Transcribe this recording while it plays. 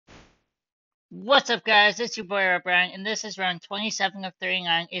What's up, guys? It's your boy Brian, and this is round 27 of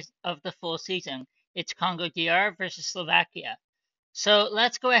 39 of the full season. It's Congo DR versus Slovakia. So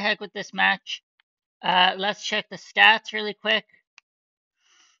let's go ahead with this match. Let's check the stats really quick.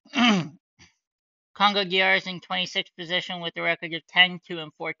 Congo DR is in 26th position with a record of 10, 2,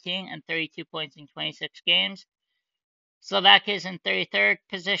 and 14, and 32 points in 26 games. Slovakia is in 33rd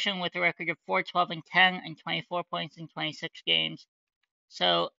position with a record of 4, 12, and 10, and 24 points in 26 games.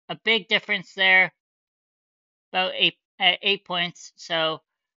 So a big difference there. About 8 points. So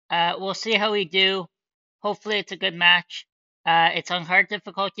we'll see how we do. Hopefully, it's a good match. It's on hard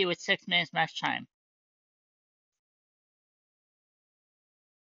difficulty with 6 minutes match time.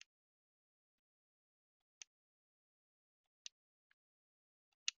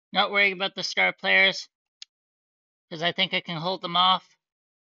 Not worried about the star players because I think I can hold them off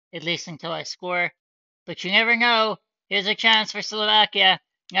at least until I score. But you never know. Here's a chance for Slovakia.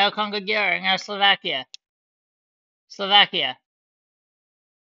 Now Congo DR. Now Slovakia. Slovakia.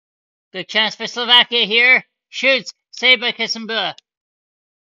 Good chance for Slovakia here. Shoots. Saved by Kisambua.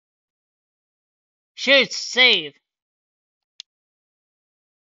 Shoots. Save.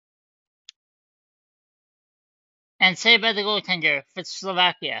 And saved by the goaltender for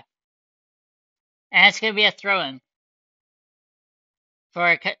Slovakia. And it's going to be a throw-in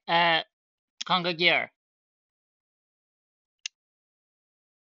for Congo DR.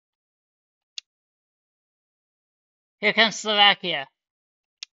 Here comes Slovakia.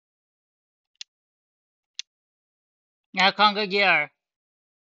 Now Congo DR.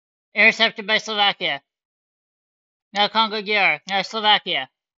 Intercepted by Slovakia. Now Congo DR. Now Slovakia.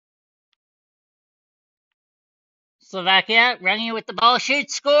 Slovakia running with the ball.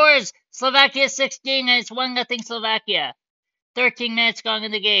 Shoots. Scores. Slovakia 16 and it's 1-0 Slovakia. 13 minutes gone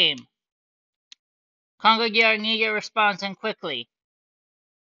in the game. Congo DR need a response and quickly.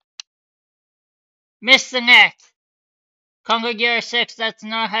 Missed the net. Congo DR 6. That's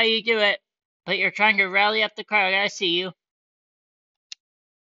not how you do it. But you're trying to rally up the crowd. I see you.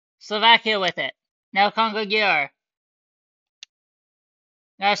 Slovakia with it. Now Congo DR.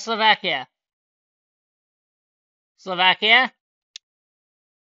 Now Slovakia. Slovakia.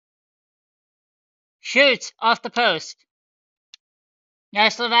 Shoots off the post. Now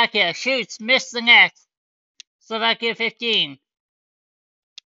Slovakia shoots, missed the net. Slovakia 15.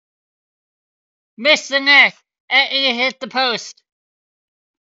 Missed the net, and it hit the post.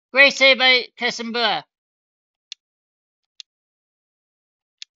 Great save by Kisambua.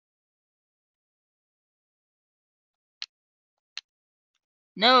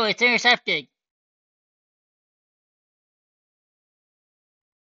 No, it's intercepted.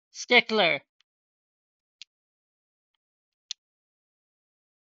 Stickler.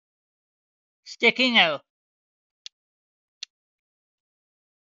 Stickino.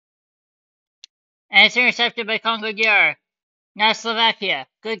 And it's intercepted by Congo DR. Now Slovakia.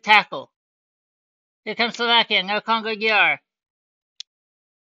 Good tackle. Here comes Slovakia. Now Congo DR.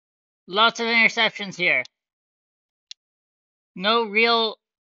 Lots of interceptions here. No real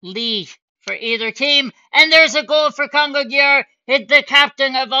lead for either team. And there's a goal for Congo DR. It's the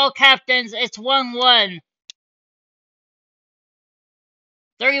captain of all captains. It's 1-1.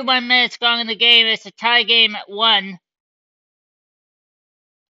 31 minutes gone in the game. It's a tie game at 1.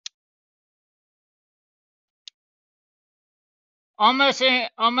 Almost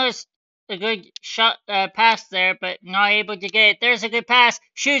a good shot pass there, but not able to get it. There's a good pass.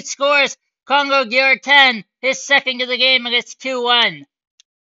 Shoots, scores. Congo DR 10. His second of the game, and it's 2-1.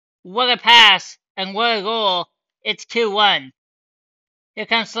 What a pass and what a goal. It's 2-1. Here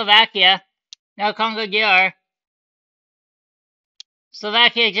comes Slovakia. Now Congo DR.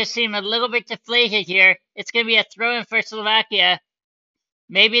 Slovakia just seemed a little bit deflated here. It's going to be a throw-in for Slovakia.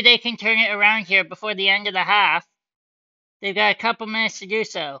 Maybe they can turn it around here before the end of the half. They've got a couple minutes to do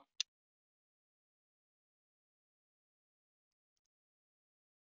so.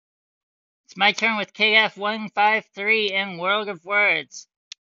 It's my turn with KF153 in World of Words.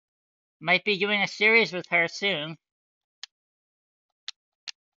 Might be doing a series with her soon.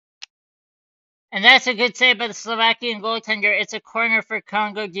 And that's a good save by the Slovakian goaltender. It's a corner for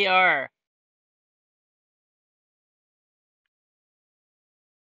Congo DR.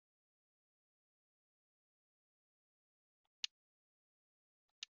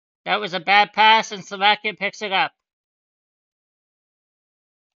 That was a bad pass, and Slovakia picks it up.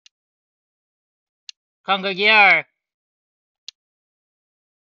 Congo DR.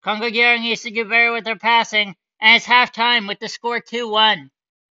 Congo DR needs to do better with their passing, and it's halftime with the score 2-1.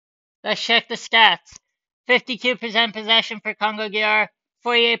 Let's check the stats. 52% possession for Congo DR,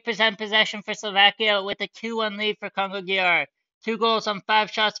 48% possession for Slovakia with a 2-1 lead for Congo DR. 2 goals on 5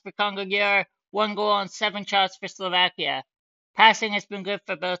 shots for Congo DR, 1 goal on 7 shots for Slovakia. Passing has been good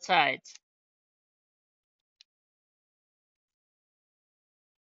for both sides.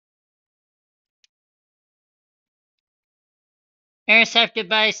 Intercepted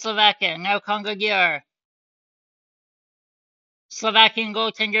by Slovakia. Now Congo Györ. Slovakian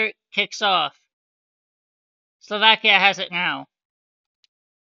goaltender kicks off. Slovakia has it now.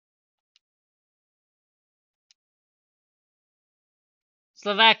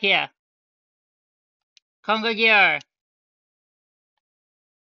 Slovakia. Congo Györ.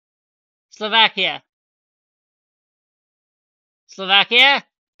 Slovakia. Slovakia.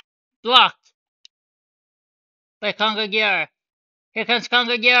 Blocked by Congo Györ. Here comes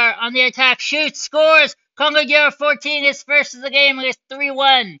Congo Györ on the attack. Shoots. Scores. Congo Györ 14. His first of the game. It's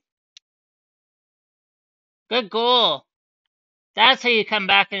 3-1. Good goal. That's how you come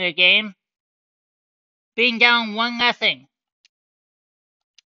back in a game. Being down 1-0.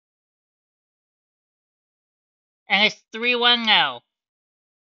 And it's 3-1 now.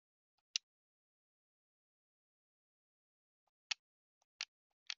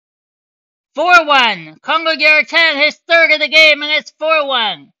 4-1. Congo Györ 10. His third of the game. And it's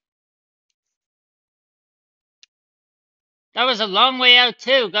 4-1. That was a long way out,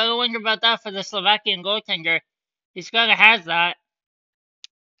 too. Gotta wonder about that for the Slovakian goaltender. He's gotta have that.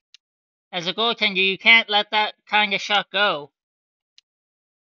 As a goaltender, you can't let that kind of shot go.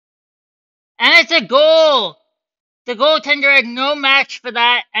 And it's a goal! The goaltender had no match for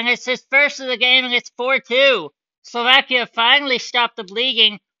that, and it's his first of the game, and it's 4-2. Slovakia finally stopped the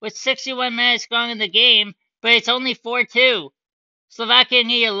bleeding with 61 minutes gone in the game, but it's only 4-2. Slovakia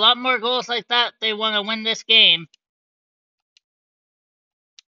need a lot more goals like that if they want to win this game.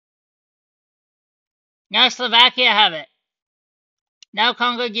 Now Slovakia have it. Now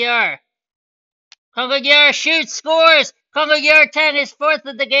Congo Györ. Congo Györ shoots, scores! Congo Györ 10, his fourth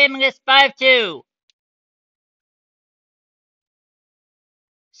of the game, and it's 5-2.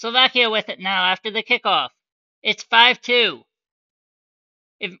 Slovakia with it now after the kickoff. It's 5-2.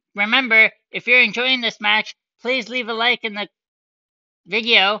 Remember, if you're enjoying this match, please leave a like in the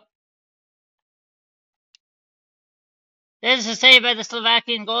video. This is a save by the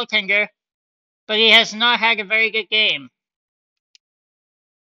Slovakian goaltender, but he has not had a very good game.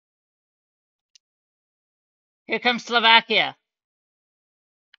 Here comes Slovakia.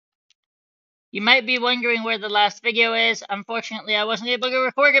 You might be wondering where the last video is. Unfortunately, I wasn't able to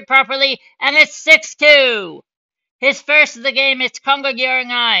record it properly, and it's 6-2. His first of the game, it's Congo Györ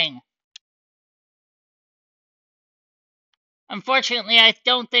 9. Unfortunately, I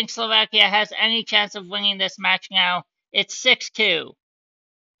don't think Slovakia has any chance of winning this match now. It's 6-2.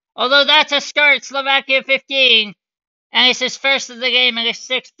 Although that's a start, Slovakia 15, and it's his first of the game, and it's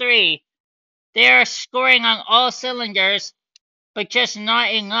 6-3. They are scoring on all cylinders, but just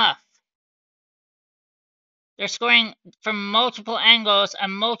not enough. They're scoring from multiple angles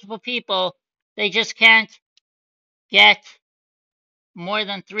and multiple people. They just can't get more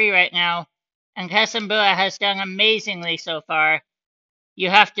than 3 right now. And Kesembua has done amazingly so far, you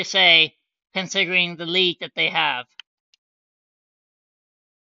have to say, considering the lead that they have.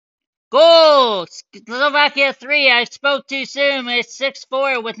 Goal! Slovakia 3. I spoke too soon. It's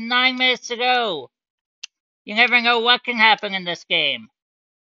 6-4 with 9 minutes to go. You never know what can happen in this game.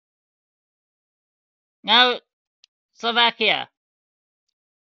 Now, Slovakia.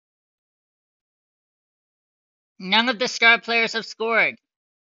 None of the star players have scored.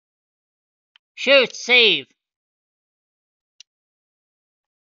 Shoot, save.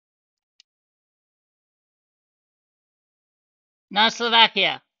 Now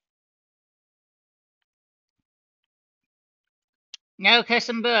Slovakia. Now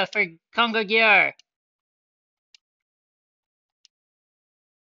Kesembua for Congo Györ.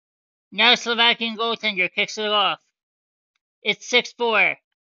 Now Slovakian goaltender kicks it off. It's 6-4.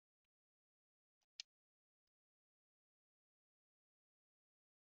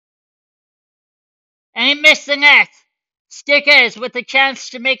 And he missed the net. Stickman with the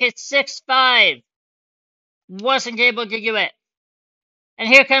chance to make it 6-5. Wasn't able to do it. And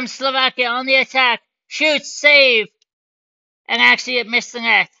here comes Slovakia on the attack. Shoots, save. And actually it missed the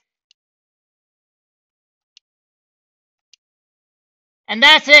net. And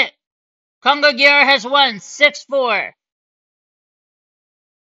that's it. Congo Györ has won 6-4.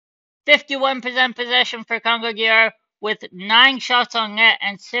 51% possession for Congo Györ with 9 shots on net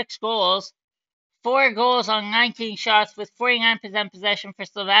and 6 goals. 4 goals on 19 shots with 49% possession for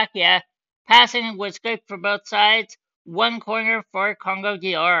Slovakia. Passing was good for both sides. 1 corner for Congo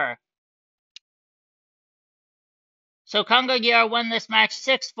Györ. So Congo Györ won this match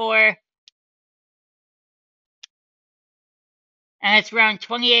 6-4. And it's round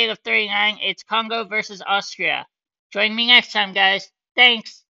 28 of 39. It's Congo versus Austria. Join me next time, guys.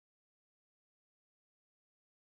 Thanks.